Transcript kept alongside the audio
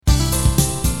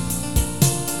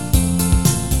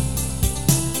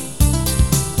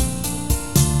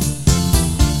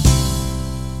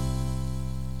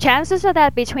Chances are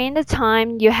that between the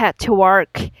time you head to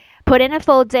work, put in a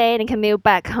full day, and commute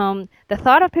back home, the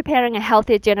thought of preparing a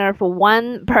healthy dinner for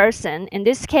one person, in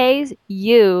this case,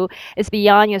 you, is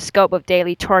beyond your scope of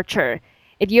daily torture.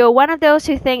 If you're one of those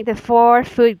who think the four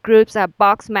food groups are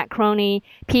boxed macaroni,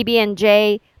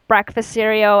 PB&J, breakfast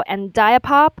cereal, and diet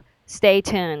pop, stay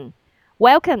tuned.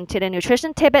 Welcome to the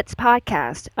Nutrition Tidbits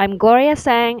podcast. I'm Gloria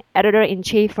Sang,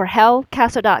 editor-in-chief for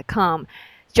healthcastle.com.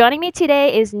 Joining me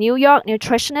today is New York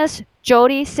nutritionist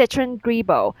Jody Citron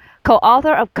Grebo,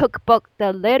 co-author of cookbook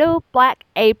The Little Black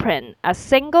Apron, a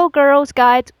single girl's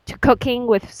guide to cooking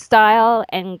with style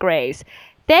and grace.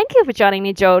 Thank you for joining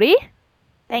me, Jody.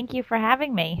 Thank you for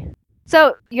having me.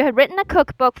 So, you have written a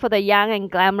cookbook for the young and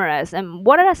glamorous, and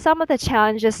what are some of the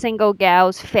challenges single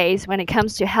gals face when it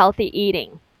comes to healthy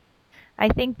eating? I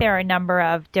think there are a number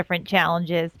of different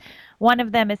challenges. One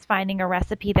of them is finding a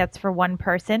recipe that's for one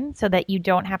person so that you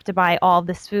don't have to buy all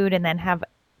this food and then have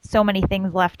so many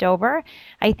things left over.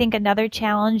 I think another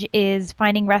challenge is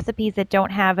finding recipes that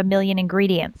don't have a million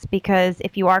ingredients because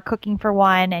if you are cooking for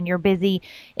one and you're busy,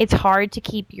 it's hard to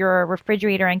keep your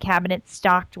refrigerator and cabinet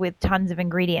stocked with tons of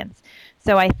ingredients.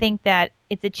 So I think that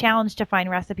it's a challenge to find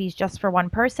recipes just for one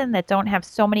person that don't have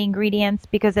so many ingredients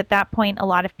because at that point a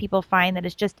lot of people find that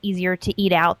it's just easier to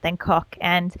eat out than cook.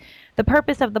 And the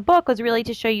purpose of the book was really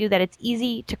to show you that it's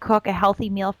easy to cook a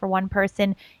healthy meal for one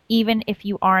person even if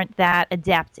you aren't that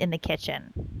adept in the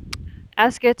kitchen.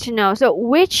 That's good to know. So,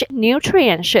 which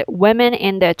nutrients should women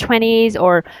in their 20s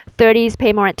or 30s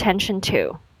pay more attention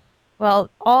to?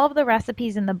 Well, all of the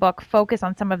recipes in the book focus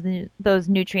on some of those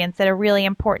nutrients that are really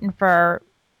important for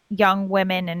young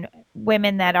women and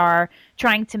women that are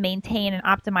trying to maintain and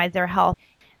optimize their health.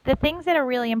 The things that are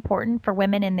really important for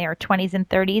women in their 20s and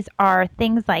 30s are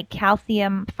things like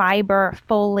calcium, fiber,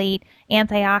 folate,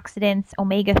 antioxidants,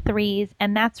 omega 3s,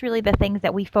 and that's really the things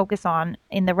that we focus on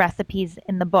in the recipes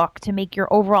in the book to make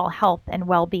your overall health and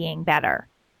well being better.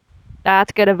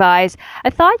 That's good advice. I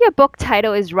thought your book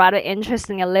title is rather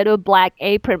interesting, A Little Black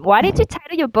Apron. Why did you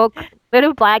title your book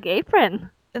Little Black Apron?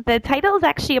 The title is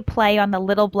actually a play on the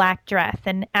little black dress.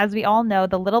 And as we all know,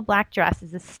 the little black dress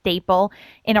is a staple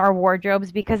in our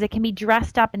wardrobes because it can be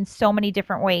dressed up in so many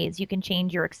different ways. You can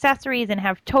change your accessories and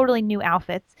have totally new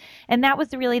outfits. And that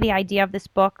was really the idea of this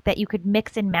book, that you could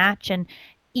mix and match and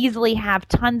easily have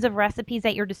tons of recipes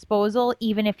at your disposal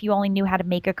even if you only knew how to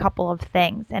make a couple of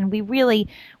things. And we really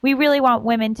want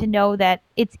women to know that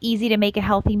it's easy to make a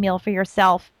healthy meal for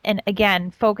yourself, and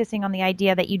again focusing on the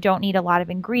idea that you don't need a lot of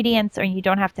ingredients or you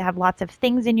don't have to have lots of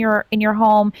things in your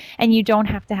home, and you don't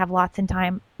have to have lots of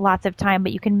time,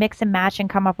 but you can mix and match and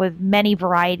come up with many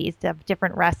varieties of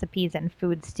different recipes and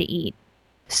foods to eat.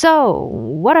 So,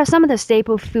 what are some of the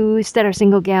staple foods that a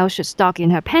single gal should stock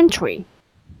in her pantry?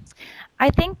 I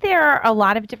think there are a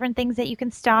lot of different things that you can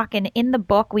stock, and in the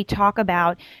book we talk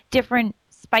about different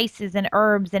spices and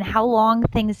herbs and how long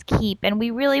things keep. And we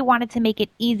really wanted to make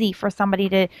it easy for somebody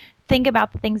to think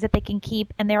about the things that they can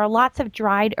keep. And there are lots of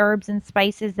dried herbs and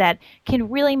spices that can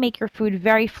really make your food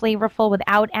very flavorful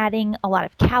without adding a lot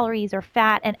of calories or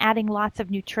fat and adding lots of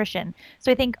nutrition.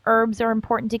 So I think herbs are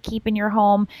important to keep in your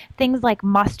home. Things like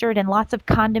mustard and lots of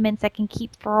condiments that can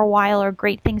keep for a while are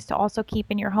great things to also keep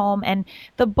in your home. And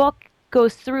the book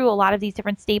goes through a lot of these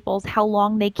different staples, how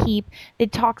long they keep.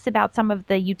 It talks about some of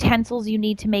the utensils you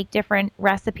need to make different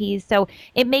recipes. So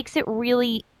it makes it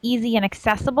really easy and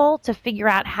accessible to figure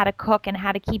out how to cook and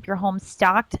how to keep your home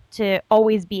stocked to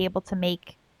always be able to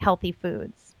make healthy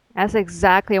foods. That's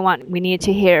exactly what we need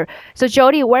to hear. So,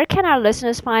 Jody, where can our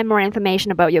listeners find more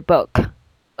information about your book?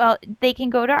 Well, they can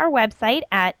go to our website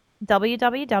at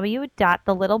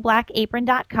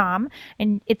www.thelittleblackapron.com,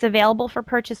 and it's available for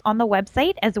purchase on the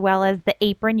website as well as the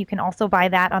apron. You can also buy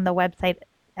that on the website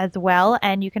as well,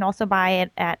 and you can also buy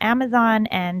it at Amazon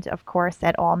and of course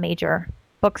at all major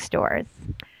bookstores.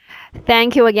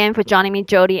 Thank you again for joining me,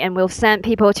 Jody, and we'll send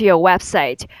people to your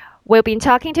website. We've been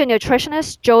talking to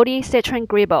nutritionist Jody Citron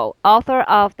Grebo, author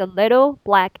of The Little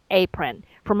Black Apron.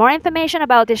 For more information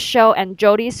about this show and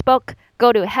Jody's book,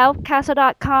 go to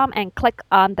healthcastle.com and click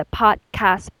on the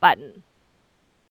podcast button.